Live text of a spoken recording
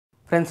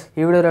Friends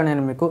ఈ వీడియోలో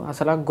నేను మీకు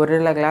అసలు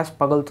గొరిల్లా గ్లాస్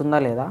పగులుతుందా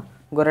లేదా,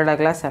 గొరిల్లా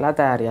గ్లాస్ ఎలా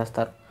తయారు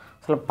చేస్తారు,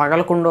 అసలు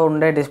పగలకుండా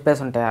ఉండే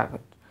డిస్ప్లేస్ ఉంటాయి,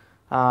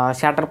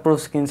 షాటర్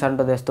ప్రూఫ్ స్క్రీన్స్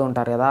అంటూ తెస్తూ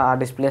ఉంటారు కదా, ఆ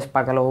డిస్ప్లేస్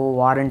పగలవు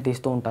వారంటీ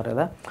ఇస్తూ ఉంటారు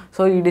కదా.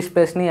 సో ఈ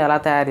డిస్ప్లేస్ని ఎలా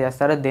తయారు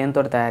చేస్తారు,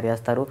 దేంతో తయారు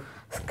చేస్తారు,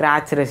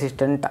 స్క్రాచ్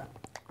రెసిస్టెంట్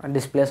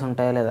డిస్ప్లేస్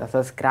ఉంటాయా లేదా,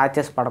 అసలు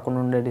స్క్రాచెస్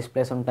పడకుండా ఉండే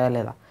డిస్ప్లేస్ ఉంటాయా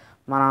లేదా.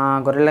 మన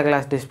గొరిల్లా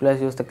గ్లాస్ డిస్ప్లేస్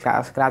చూస్తే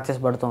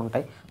స్క్రాచెస్ పడుతూ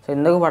ఉంటాయి. సో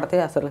ఎందుకు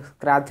పడతాయి, అసలు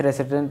స్క్రాచ్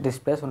రెసిస్టెంట్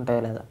డిస్ప్లేస్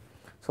ఉంటాయా లేదా.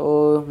 సో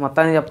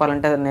మొత్తానికి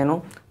చెప్పాలంటే నేను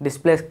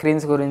డిస్ప్లే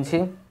స్క్రీన్స్ గురించి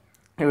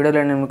ఈ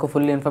వీడియోలో నేను మీకు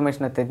ఫుల్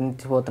ఇన్ఫర్మేషన్ అయితే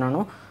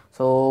తెచ్చిపోతున్నాను.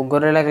 So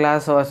gorilla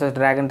glass versus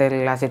dragon tile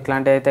glass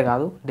ఇట్లాంటివి అయితే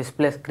కాదు,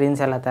 డిస్ప్లే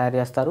స్క్రీన్స్ ఎలా తయారు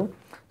చేస్తారు,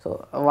 సో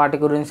వాటి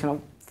గురించిన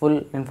ఫుల్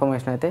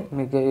ఇన్ఫర్మేషన్ అయితే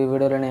మీకు ఈ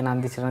వీడియోలో నేను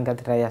అందించడానికి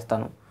అయితే ట్రై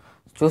చేస్తాను.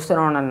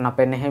 చూస్తూనే ఉన్నాను, నా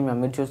పేరు నెహేమియా,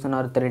 మీరు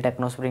చూస్తున్నారు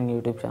techno spring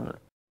YouTube channel.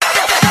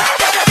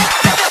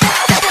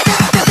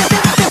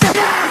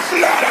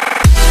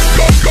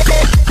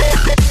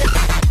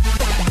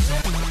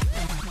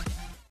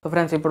 So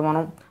friends, ఇప్పుడు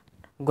మనం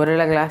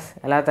గొరిల్లా గ్లాస్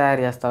ఎలా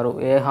తయారు చేస్తారు,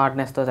 ఏ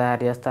హార్డ్నెస్తో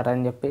తయారు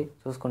చేస్తారని చెప్పి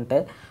చూసుకుంటే,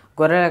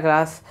 గొరిల్లా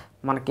గ్లాస్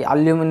మనకి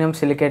అల్యూమినియం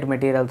సిలికేట్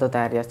మెటీరియల్తో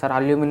తయారు చేస్తారు.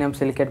 అల్యూమినియం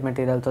సిలికేట్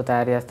మెటీరియల్తో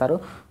తయారు చేస్తారు.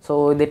 సో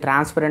ఇది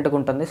ట్రాన్స్పరెంట్గా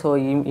ఉంటుంది. సో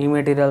ఈ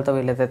మెటీరియల్తో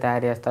వీళ్ళైతే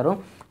తయారు చేస్తారు.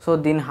 సో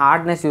దీని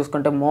హార్డ్నెస్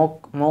చూసుకుంటే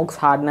మోక్స్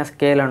హార్డ్నెస్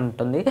స్కేల్ అని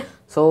ఉంటుంది.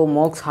 సో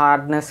మోక్స్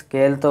హార్డ్నెస్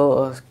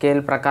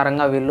స్కేల్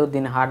ప్రకారంగా వీళ్ళు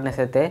దీని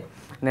హార్డ్నెస్ అయితే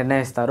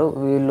నిర్ణయిస్తారు.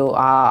 వీళ్ళు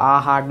ఆ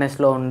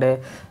హార్డ్నెస్లో ఉండే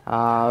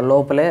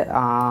లోపలే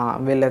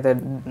వీళ్ళైతే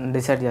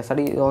డిసైడ్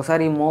చేస్తారు.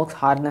 ఒకసారి ఈ మోక్స్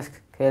హార్డ్నెస్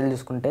స్కేల్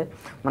చూసుకుంటే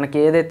మనకి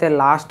ఏదైతే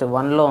లాస్ట్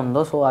 1లో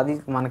ఉందో, సో అది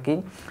మనకి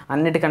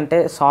అన్నిటికంటే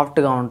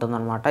సాఫ్ట్గా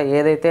ఉంటుందన్నమాట.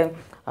 ఏదైతే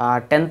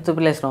 10th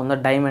ప్లేస్లో ఉందో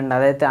డైమండ్,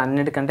 అదైతే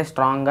అన్నిటికంటే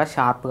స్ట్రాంగ్గా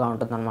షార్ప్గా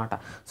ఉంటుందన్నమాట.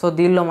 సో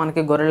దీనిలో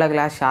మనకి గొరిల్లా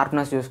గ్లాస్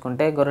షార్ప్నెస్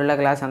చూసుకుంటే, గొరిల్లా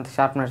గ్లాస్ ఎంత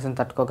షార్ప్నెస్ని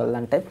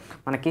తట్టుకోగలదంటే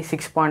మనకి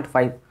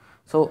 6.5.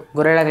 సో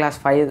గొరిల్లా గ్లాస్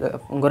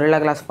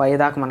 5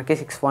 దాకా మనకి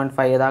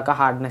 6.5 దాకా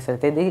హార్డ్నెస్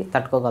అయితే ఇది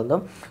తట్టుకోగలదు.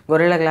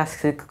 గొరిల్లా గ్లాస్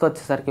 6కి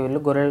వచ్చేసరికి వీళ్ళు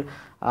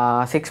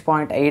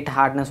 6.8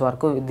 హార్డ్నెస్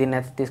వరకు దీన్ని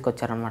అయితే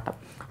తీసుకొచ్చారనమాట.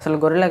 అసలు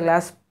గొరిల్లా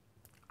గ్లాస్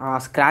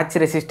స్క్రాచ్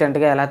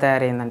రెసిస్టెంట్గా ఎలా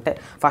తయారైందంటే,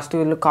 ఫస్ట్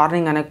వీళ్ళు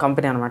కార్నింగ్ అనే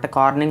కంపెనీ అనమాట.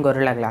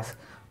 గొరిల్లా గ్లాస్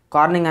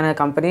కార్నింగ్ అనే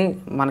కంపెనీ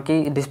మనకి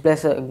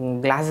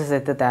గ్లాసెస్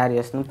అయితే తయారు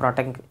చేస్తుంది,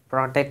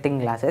 ప్రొటెక్టింగ్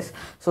గ్లాసెస్.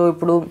 సో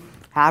ఇప్పుడు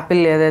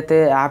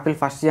యాపిల్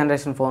ఫస్ట్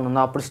జనరేషన్ ఫోన్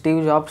ఉందో, అప్పుడు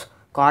స్టీవ్ జాబ్స్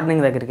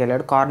కార్నింగ్ దగ్గరికి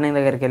వెళ్ళాడు. కార్నింగ్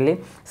దగ్గరికి వెళ్ళి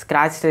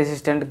స్క్రాచ్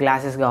రెసిస్టెంట్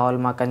గ్లాసెస్ కావాలి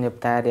మాకు అని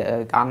చెప్పి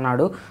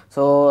అన్నాడు.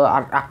 సో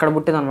అక్కడ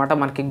పుట్టిందనమాట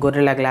మనకి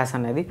గొరిల్లా గ్లాస్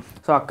అనేది.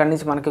 సో అక్కడి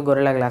నుంచి మనకి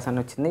గొరిల్లా గ్లాస్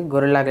అని వచ్చింది.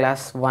 గొరిల్లా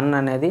గ్లాస్ 1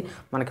 అనేది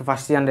మనకి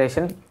ఫస్ట్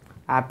జనరేషన్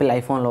యాపిల్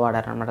ఐఫోన్లో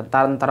వాడారనమాట.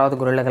 దాని తర్వాత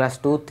గొరిల్లా గ్లాస్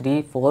 2,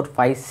 3, 4,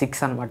 5,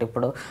 6 అనమాట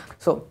ఇప్పుడు.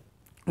 సో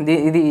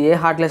ఇది ఏ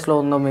హార్డ్నెస్లో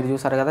ఉందో మీరు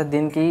చూసారు కదా.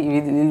 దీనికి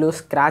వీళ్ళు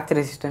స్క్రాచ్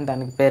రెసిస్టెంట్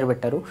అని పేరు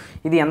పెట్టారు.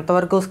 ఇది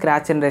ఎంతవరకు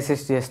స్క్రాచ్ని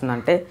రెసిస్ట్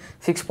చేస్తుందంటే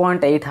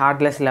 6.8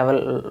 హార్డ్నెస్ లెవెల్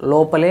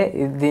లోపలే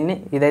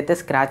ఇదైతే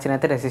స్క్రాచ్ని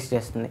అయితే రెసిస్ట్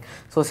చేస్తుంది.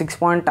 సో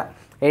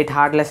 6.8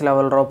 హార్డ్నెస్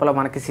లెవెల్ లోపల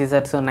మనకి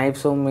సీజర్స్,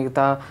 నైఫ్స్,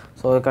 మిగతా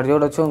సో ఇక్కడ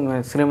చూడొచ్చు,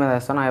 స్క్రీన్ మీద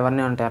వేస్తాను,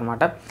 అవన్నీ ఉంటాయి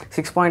అనమాట.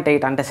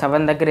 6.8 అంటే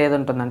 7 దగ్గర ఏది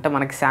ఉంటుందంటే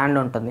మనకి శాండ్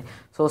ఉంటుంది.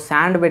 సో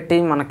శాండ్ పెట్టి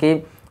మనకి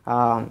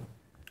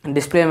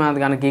డిస్ప్లే మీద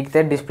కానీ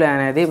గీకితే డిస్ప్లే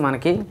అనేది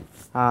మనకి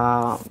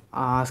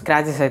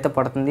స్క్రాచెస్ అయితే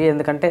పడుతుంది.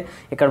 ఎందుకంటే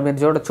ఇక్కడ మీరు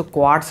చూడొచ్చు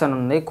క్వార్ట్స్ అని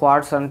ఉంది.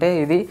 క్వార్ట్స్ అంటే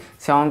ఇది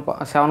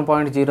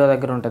 7.0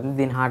 దగ్గర ఉంటుంది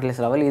దీని హార్డ్నెస్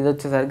లెవెల్. ఇది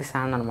వచ్చేసరికి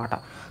శాండ్ అనమాట.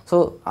 సో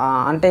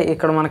అంటే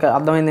ఇక్కడ మనకి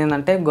అర్థమైంది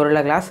ఏంటంటే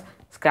గొరిల్లా గ్లాస్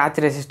స్క్రాచ్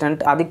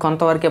రెసిస్టెంట్ అది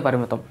కొంతవరకే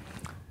పరిమితం,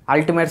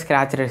 అల్టిమేట్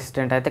స్క్రాచ్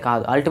రెసిస్టెంట్ అయితే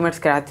కాదు. అల్టిమేట్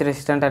స్క్రాచ్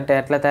రెసిస్టెంట్ అంటే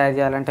ఎట్లా తయారు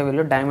చేయాలంటే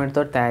వీళ్ళు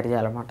డైమండ్తో తయారు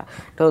చేయాలన్నమాట.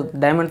 సో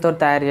డైమండ్తో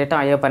తయారు చేయడం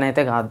అయ్యే పని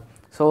అయితే కాదు.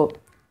 సో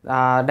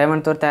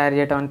డైమండ్తో తయారు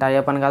చేయడం అంటే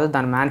అయ్యే పని కాదు,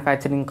 దాని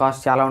మ్యానుఫ్యాక్చరింగ్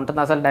కాస్ట్ చాలా ఉంటుంది.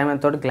 అసలు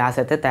డైమండ్ తోటి గ్లాస్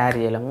అయితే తయారు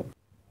చేయలేము.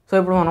 సో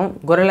ఇప్పుడు మనం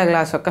గొరిల్లా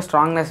గ్లాస్ యొక్క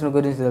స్ట్రాంగ్నెస్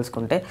గురించి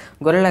తెలుసుకుంటే,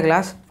 గొరిల్లా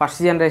గ్లాస్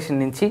ఫస్ట్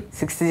జనరేషన్ నుంచి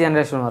 6th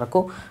జనరేషన్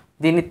వరకు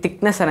దీని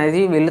థిక్నెస్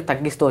అనేది వీళ్ళు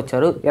తగ్గిస్తూ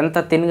వచ్చారు. ఎంత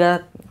థిన్గా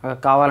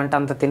కావాలంటే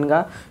అంత థిన్గా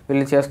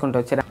వీళ్ళు చేసుకుంటూ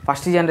వచ్చారు.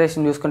 ఫస్ట్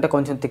జనరేషన్ చూసుకుంటే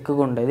కొంచెం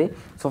థిక్గా ఉండేది.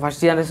 సో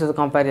ఫస్ట్ జనరేషన్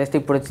కంపేర్ చేస్తే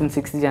ఇప్పుడు వచ్చిన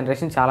 6th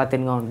జనరేషన్ చాలా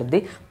థిన్గా ఉంటుంది.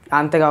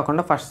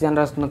 అంతేకాకుండా ఫస్ట్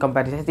జనరేషన్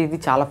కంపేర్ చేస్తే ఇది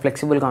చాలా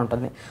ఫ్లెక్సిబుల్గా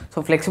ఉంటుంది. సో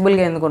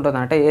ఫ్లెక్సిబుల్గా ఎందుకు ఉంటుంది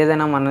అంటే,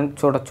 ఏదైనా మనం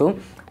చూడొచ్చు,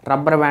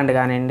 రబ్బర్ బ్యాండ్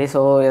కానివ్వండి, సో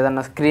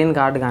ఏదైనా స్క్రీన్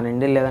గార్డ్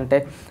కానివ్వండి, లేదంటే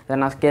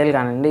ఏదైనా స్కేల్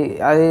కానివ్వండి,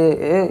 అది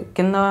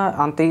కింద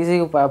అంత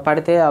ఈజీగా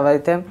పడితే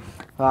అవైతే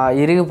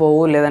ఇరిగిపోవు.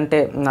 లేదంటే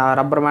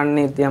రబ్బర్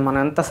బ్యాండ్ని మనం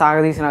ఎంత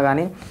సాగదీసినా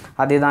కానీ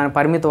అది దాని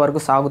పరిమితి వరకు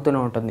సాగుతూనే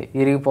ఉంటుంది,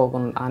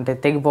 ఇరిగిపోకుండా అంటే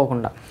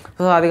తెగిపోకుండా.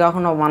 సో అది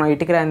కాకుండా మనం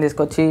ఇటుకరాయిని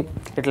తీసుకొచ్చి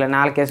ఇట్లా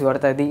నేలకేసి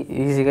కొడితే అది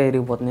ఈజీగా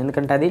ఇరిగిపోతుంది.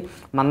 ఎందుకంటే అది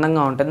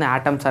మందంగా ఉంటుంది.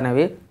 యాటమ్స్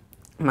అనేవి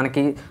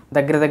మనకి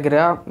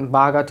దగ్గర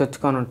బాగా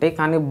చొచ్చుకొని ఉంటాయి,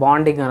 కానీ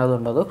బాండింగ్ అనేది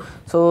ఉండదు.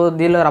 సో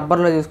దీనిలో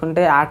రబ్బర్లో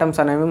చూసుకుంటే యాటమ్స్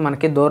అనేవి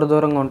మనకి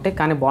దూరంగా ఉంటాయి,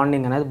 కానీ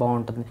బాండింగ్ అనేది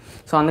బాగుంటుంది.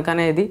 సో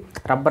అందుకనే ఇది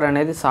రబ్బర్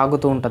అనేది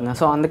సాగుతూ ఉంటుంది.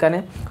 సో అందుకనే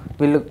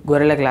వీళ్ళు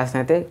గొరిల్లా గ్లాస్ని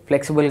అయితే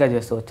ఫ్లెక్సిబుల్గా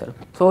చేస్తూ వచ్చారు.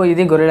 సో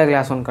ఇది గొరిల్లా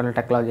గ్లాస్ అనుకున్న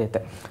టెక్నాలజీ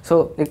అయితే. సో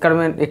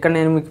ఇక్కడ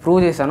నేను మీకు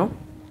ప్రూవ్ చేశాను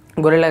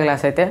గొరిల్లా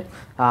గ్లాస్ అయితే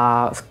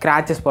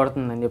స్క్రాచెస్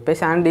పడుతుందని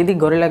చెప్పేసి. అండ్ ఇది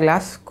గొరిల్లా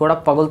గ్లాస్ కూడా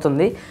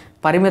పగులుతుంది.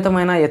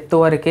 పరిమితమైన ఎత్తు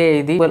వరకే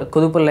ఇది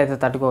కుదుపులు అయితే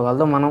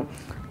తట్టుకోగలదు. మనం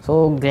సో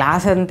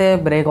గ్లాస్ అంటే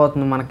బ్రేక్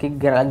అవుతుంది, మనకి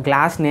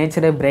గ్లాస్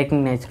నేచరే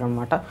బ్రేకింగ్ నేచర్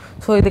అనమాట.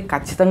 సో ఇది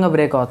ఖచ్చితంగా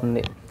బ్రేక్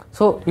అవుతుంది.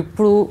 సో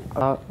ఇప్పుడు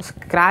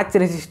స్క్రాచ్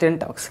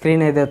రెసిస్టెంట్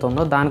స్క్రీన్ ఏదైతే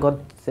ఉందో దానికి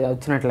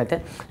వచ్చినట్లయితే,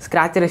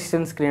 స్క్రాచ్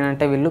రెసిస్టెంట్ స్క్రీన్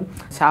అంటే వీళ్ళు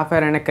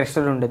సాఫైర్ అనే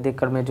క్రిస్టల్ ఉండేది,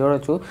 ఇక్కడ మీరు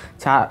చూడొచ్చు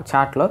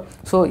చార్ట్లో.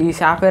 సో ఈ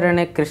సాఫైర్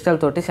అనే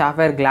క్రిస్టల్ తోటి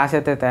సాఫైర్ గ్లాస్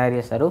అయితే తయారు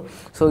చేస్తారు.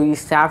 సో ఈ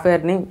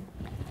సాఫైర్ని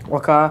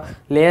ఒక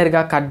లేయర్గా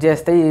కట్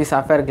చేస్తే ఈ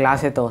సాఫైర్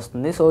గ్లాస్ అయితే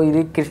వస్తుంది. సో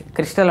ఇది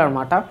క్రిస్టల్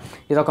అనమాట.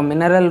 ఇది ఒక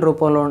మినరల్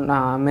రూపంలో ఉన్న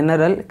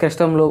మినరల్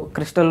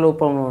క్రిస్టల్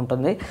రూపంలో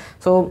ఉంటుంది.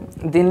 సో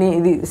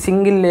ఇది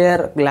సింగిల్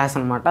లేయర్ గ్లాస్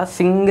అనమాట.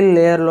 సింగిల్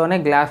లేయర్లోనే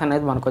గ్లాస్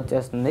అనేది మనకు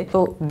వచ్చేస్తుంది.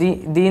 సో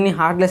దీని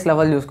హార్డ్నెస్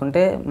లెవెల్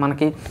చూసుకుంటే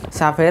మనకి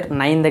సాఫైర్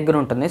 9 దగ్గర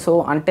ఉంటుంది. సో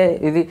అంటే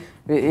ఇది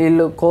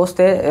వీళ్ళు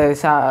కోస్తే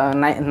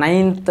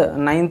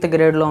నైన్త్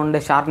గ్రేడ్లో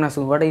ఉండే షార్ప్నెస్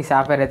కూడా ఈ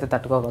సాఫైర్ అయితే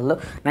తట్టుకోగలదు.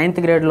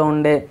 9th గ్రేడ్లో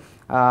ఉండే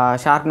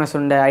షార్ప్నెస్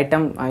ఉండే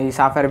ఐటమ్ ఈ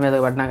సాఫైర్ మీద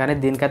పడినా కానీ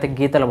దీనికైతే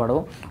గీతలు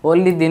పడవు.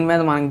 ఓన్లీ దీని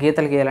మీద మనం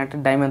గీతలు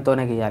గీయాలంటే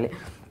డైమండ్తోనే గీయాలి.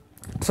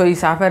 సో ఈ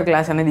సాఫైర్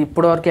గ్లాస్ అనేది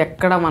ఇప్పటివరకు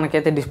ఎక్కడ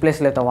మనకైతే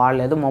డిస్ప్లేస్లు అయితే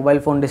వాడలేదు,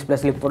 మొబైల్ ఫోన్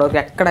డిస్ప్లేస్లు ఇప్పటివరకు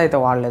ఎక్కడైతే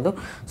వాడలేదు.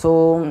 సో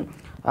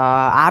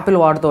యాపిల్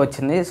వాడుతూ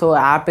వచ్చింది. సో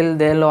యాపిల్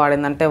దేనిలో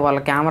వాడిందంటే వాళ్ళ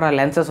కెమెరా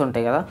లెన్సెస్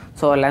ఉంటాయి కదా,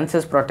 సో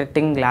లెన్సెస్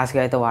ప్రొటెక్టింగ్ గ్లాస్గా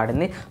అయితే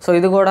వాడింది. సో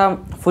ఇది కూడా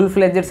ఫుల్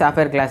ఫ్లెడ్జ్డ్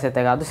సాఫైర్ గ్లాస్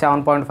అయితే కాదు,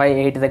 7.5,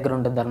 8 దగ్గర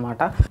ఉంటుంది అనమాట.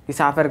 ఈ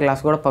సాఫైర్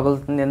గ్లాస్ కూడా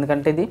పగులుతుంది,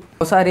 ఎందుకంటే ఇది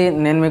ఒకసారి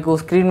నేను మీకు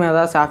స్క్రీన్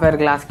మీద సాఫైర్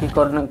గ్లాస్కి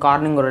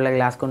కార్నింగ్ గొరిల్లా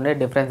గ్లాస్కి ఉండే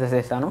డిఫరెన్సెస్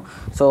వేస్తాను.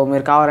 సో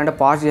మీరు కావాలంటే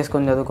పాజ్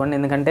చేసుకొని చదువుకోండి,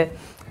 ఎందుకంటే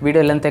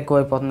వీడియో లెంత్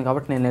ఎక్కువ అయిపోతుంది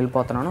కాబట్టి నేను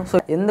వెళ్ళిపోతున్నాను. సో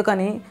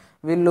ఎందుకని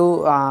వీళ్ళు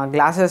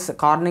గ్లాసెస్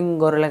కార్నింగ్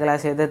గొరిల్లా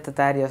గ్లాస్ ఏదైతే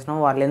తయారు చేస్తున్నామో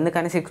వాళ్ళు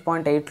ఎందుకని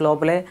 6.8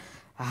 లోపలే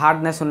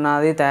హార్డ్నెస్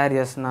ఉన్నది తయారు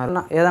చేస్తున్నారు.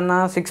 ఏదన్నా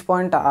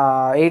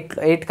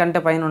 6.8 కంటే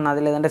పైన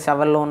ఉన్నది, లేదంటే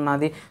 7లో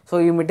ఉన్నది. సో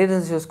ఈ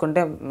మెటీరియల్స్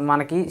చూసుకుంటే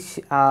మనకి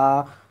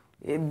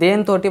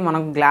దేంతో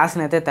మనం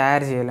గ్లాస్ని అయితే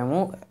తయారు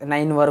చేయలేము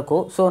 9 వరకు.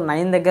 సో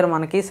 9 దగ్గర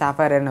మనకి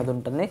సాఫైర్ అనేది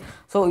ఉంటుంది.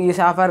 సో ఈ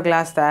సాఫైర్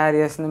గ్లాస్ తయారు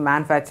చేసిన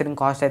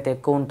మ్యానుఫ్యాక్చరింగ్ కాస్ట్ అయితే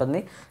ఎక్కువ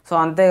ఉంటుంది. సో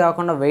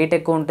అంతేకాకుండా వెయిట్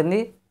ఎక్కువ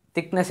ఉంటుంది,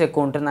 థిక్నెస్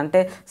ఎక్కువ ఉంటుంది. అంటే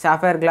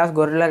సాఫైర్ గ్లాస్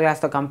గొరిల్లా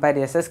గ్లాస్తో కంపేర్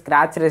చేస్తే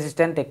స్క్రాచ్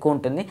రెసిస్టెంట్ ఎక్కువ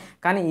ఉంటుంది,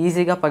 కానీ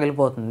ఈజీగా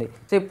పగిలిపోతుంది.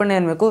 సో ఇప్పుడు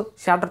నేను మీకు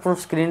షాటర్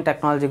ప్రూఫ్ స్క్రీన్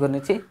టెక్నాలజీ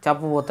గురించి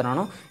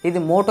చెప్పబోతున్నాను. ఇది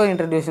మోటో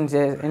ఇంట్రడ్యూస్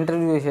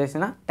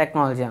చేసిన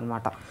టెక్నాలజీ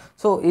అనమాట.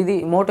 సో ఇది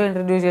మోటో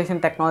ఇంట్రడ్యూస్ చేసిన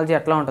టెక్నాలజీ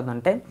ఎట్లా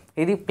ఉంటుందంటే,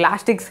 ఇది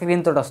ప్లాస్టిక్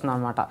స్క్రీన్ తోటి వస్తుంది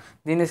అనమాట.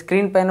 దీని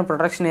స్క్రీన్ పైన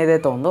ప్రొటెక్షన్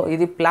ఏదైతే ఉందో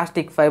ఇది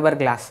plastic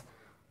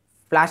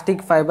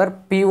fibre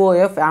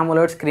POF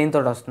AMOLED screen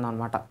తోటి వస్తుంది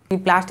అనమాట. ఈ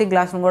ప్లాస్టిక్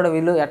గ్లాస్ను కూడా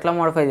వీళ్ళు ఎట్లా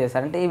మోడిఫై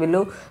చేశారంటే,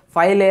 వీళ్ళు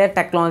 5 లేయర్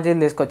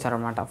టెక్నాలజీని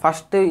తీసుకొచ్చారనమాట.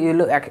 ఫస్ట్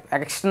వీళ్ళు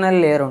ఎక్స్టర్నల్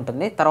లేయర్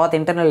ఉంటుంది, తర్వాత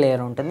ఇంటర్నల్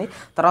లేయర్ ఉంటుంది,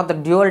 తర్వాత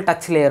డ్యూయల్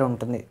టచ్ లేయర్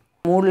ఉంటుంది.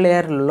 3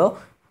 లేయర్లలో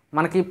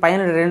మనకి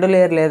పైన 2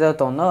 లేయర్లు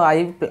ఏదైతే ఉందో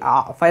అవి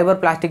ఫైబర్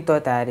ప్లాస్టిక్తో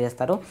తయారు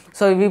చేస్తారు.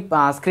 సో ఇవి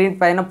స్క్రీన్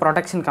పైన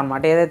ప్రొటెక్షన్కి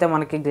అనమాట. ఏదైతే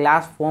మనకి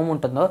గ్లాస్ ఫోమ్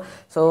ఉంటుందో,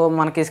 సో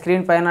మనకి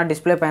స్క్రీన్ పైన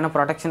డిస్ప్లే పైన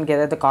ప్రొటెక్షన్కి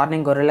ఏదైతే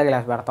కార్నింగ్ గొరిల్లా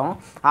గ్లాస్ పెడతామో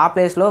ఆ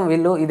ప్లేస్లో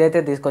వీళ్ళు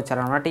ఇదైతే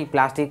తీసుకొచ్చారనమాట, ఈ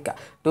plastic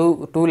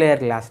 2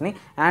 layer గ్లాస్ని.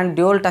 And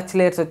dual touch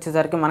layers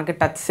వచ్చేసరికి మనకి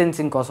టచ్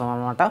సెన్సింగ్ కోసం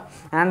అనమాట.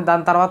 అండ్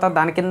దాని తర్వాత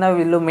దాని కింద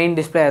వీళ్ళు మెయిన్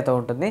డిస్ప్లే అయితే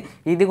ఉంటుంది.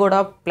 ఇది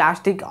కూడా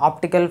plastic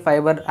optical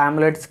fibre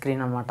AMOLED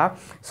screen అనమాట.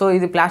 సో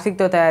ఇది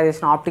ప్లాస్టిక్తో తయారు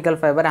చేసిన optical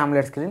fibre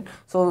AMOLED screen.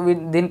 So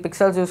దీని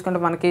పిక్సెల్స్ చూసుకుంటే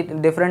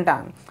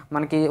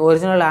మనకి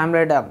ఒరిజినల్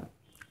AMOLED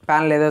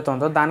ప్యానల్ ఏదైతే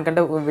ఉందో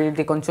దానికంటే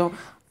వీటి కొంచెం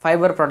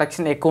ఫైబర్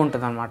ప్రొటెక్షన్ ఎక్కువ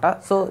ఉంటుంది అనమాట.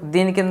 సో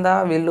దీని కింద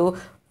వీళ్ళు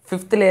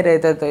 5th లేయర్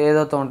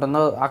ఏదైతే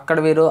ఉంటుందో అక్కడ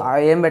వీరు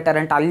ఏం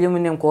పెట్టారంటే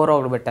అల్యూమినియం కోర్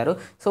ఒకటి పెట్టారు.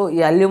 సో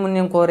ఈ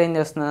అల్యూమినియం కోర్ ఏం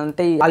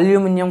చేస్తుందంటే, ఈ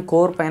అల్యూమినియం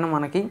కోర్ పైన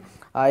మనకి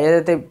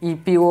ఏదైతే ఈ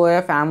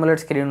POF AMOLED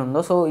స్క్రీన్ ఉందో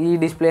సో ఈ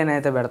డిస్ప్లేని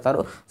అయితే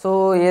పెడతారు. సో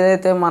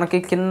ఏదైతే మనకి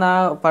కింద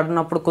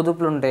పడినప్పుడు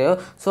కుదుపులు ఉంటాయో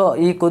సో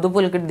ఈ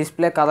కుదుపులకి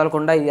డిస్ప్లే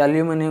కదలకుండా ఈ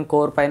అల్యూమినియం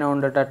కోర్ పైన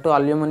ఉండేటట్టు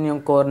అల్యూమినియం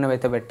కోర్ని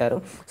అయితే పెట్టారు.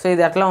 సో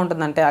ఇది ఎట్లా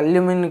ఉంటుందంటే,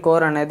 అల్యూమినియం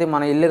కోర్ అనేది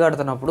మన ఇల్లు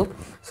కడుతున్నప్పుడు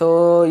సో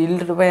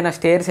ఇల్లు పైన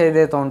స్టేర్స్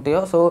ఏదైతే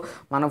ఉంటాయో, సో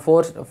మనం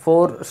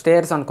 4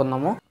 స్టేర్స్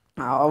అనుకుందాము.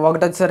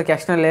 ఒకటి వచ్చేసరికి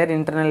external layer,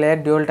 internal layer,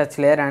 dual touch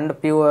layer and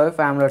POF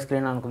AMOLED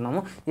screen అనుకున్నాము.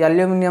 ఈ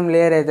అల్యూమినియం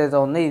లేయర్ ఏదైతే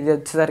ఉందో ఇది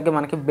వచ్చేసరికి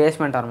మనకి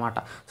బేస్మెంట్ అనమాట.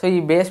 సో ఈ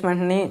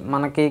బేస్మెంట్ని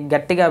మనకి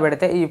గట్టిగా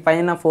పెడితే ఈ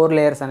పైన 4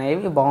 లేయర్స్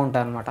అనేవి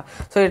బాగుంటాయి అనమాట.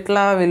 సో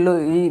ఇట్లా వీళ్ళు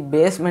ఈ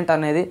బేస్మెంట్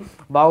అనేది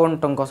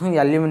బాగుండటం కోసం ఈ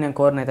అల్యూమినియం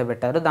కోర్ని అయితే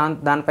పెట్టారు.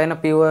 దానిపైన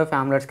POF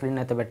AMOLED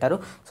స్క్రీన్ అయితే పెట్టారు.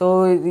 సో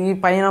ఈ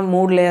పైన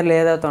 3 లేయర్లు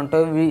ఏదైతే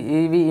ఉంటాయో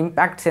ఇవి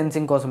ఇంపాక్ట్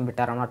సెన్సింగ్ కోసం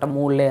పెట్టారనమాట.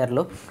 3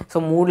 లేయర్లు. సో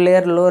 3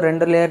 లేయర్లు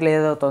 2 లేయర్లు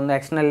ఏదైతే ఉందో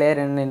external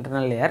layer and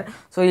internal layer.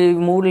 So ఈ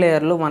 3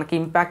 లేయర్లు మనకి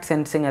ఇంపాక్ట్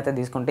సెన్సింగ్ అయితే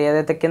తీసుకుంటాయి.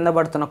 ఏదైతే కింద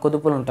పడుతున్న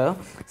కుదుపులు ఉంటాయో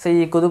సో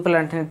ఈ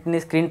కుదుపులన్నింటినీ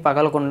స్క్రీన్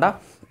పగలకుండా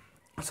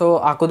సో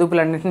ఆ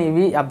కుదుపులన్నింటినీ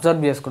ఇవి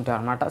అబ్జర్వ్ చేసుకుంటాయి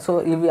అనమాట. సో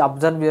ఇవి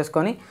అబ్జర్వ్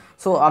చేసుకొని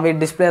సో అవి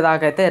డిస్ప్లే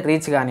దాకా అయితే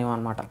రీచ్ కానివ్వ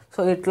అనమాట.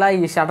 సో ఇట్లా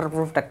ఈ షటర్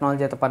ప్రూఫ్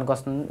టెక్నాలజీ అయితే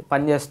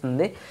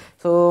పనిచేస్తుంది.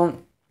 సో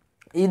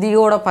ఇది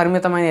కూడా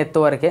పరిమితమైన ఎత్తు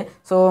వరకే.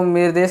 సో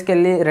మీరు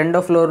తీసుకెళ్ళి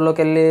 2వ ఫ్లోర్లోకి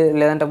వెళ్ళి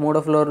లేదంటే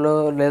 3వ ఫ్లోర్లో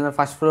లేదంటే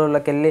 1st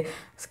ఫ్లోర్లోకి వెళ్ళి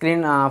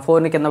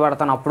ఫోన్ని కింద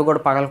పడతాను అప్పుడు కూడా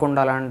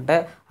పగలకుండాలంటే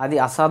అది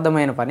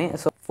అసాధ్యమైన పని.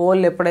 సో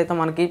ఫోన్లు ఎప్పుడైతే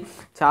మనకి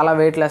చాలా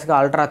వెయిట్లెస్గా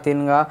అల్ట్రా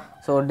థిన్గా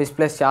సో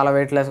డిస్ప్లేస్ చాలా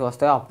వెయిట్లెస్గా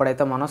వస్తాయి,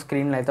 అప్పుడైతే మనం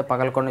స్క్రీన్లు అయితే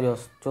పగలకుండా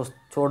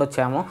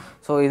చూడొచ్చాము.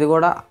 సో ఇది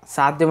కూడా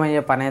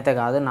సాధ్యమయ్యే పని అయితే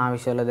కాదు నా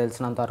విషయంలో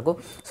తెలిసినంత వరకు.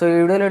 సో ఈ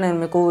వీడియోలో నేను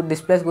మీకు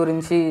డిస్ప్లేస్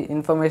గురించి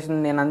ఇన్ఫర్మేషన్,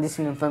 నేను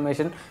అందించిన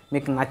ఇన్ఫర్మేషన్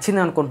మీకు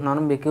నచ్చింది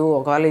అనుకుంటున్నాను. మీకు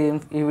ఒకవేళ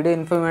ఈ వీడియో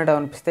ఇన్ఫర్మేటివ్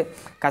అనిపిస్తే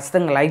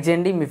ఖచ్చితంగా లైక్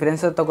చేయండి, మీ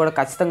ఫ్రెండ్స్తో కూడా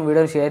ఖచ్చితంగా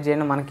వీడియోని షేర్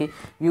చేయండి. మనకి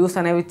వ్యూస్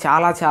అనేవి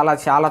చాలా చాలా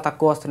చాలా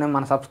తక్కువ వస్తున్నాయి.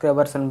 మన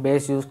సబ్స్క్రైబర్స్ అండ్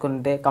బేస్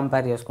చూసుకుంటే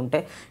కంపేర్ చేసుకుంటే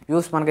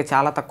వ్యూస్ మనకి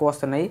చాలా తక్కువ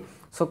వస్తున్నాయి.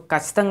 సో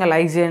ఖచ్చితంగా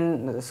లైక్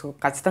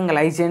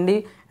చేయండి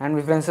అండ్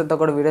మీ ఫ్రెండ్స్తో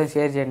కూడా వీడియోని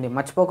షేర్ చేయండి.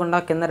 మర్చిపోకుండా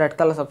కింద రెడ్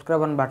కలర్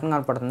సబ్స్క్రైబ్ అని బటన్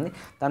కనపడుతుంది,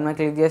 దాని మీద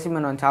క్లిక్ చేసి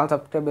మనం ఛానల్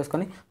సబ్స్క్రైబ్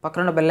చేసుకొని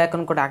పక్కన బెల్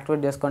ఐకాన్ కూడా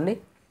యాక్టివేట్ చేసుకోండి.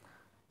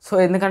 సో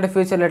ఎందుకంటే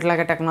ఫ్యూచర్లో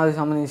ఎట్లాగే టెక్నాలజీ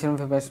సంబంధించిన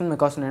ఇన్ఫర్మేషన్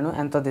మీకోసం నేను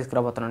ఎంతో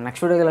తీసుకురాబోతున్నాను.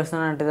 Next video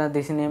కలుస్తున్నాను. అంటే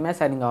this name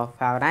signing off.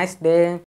 Have a nice day.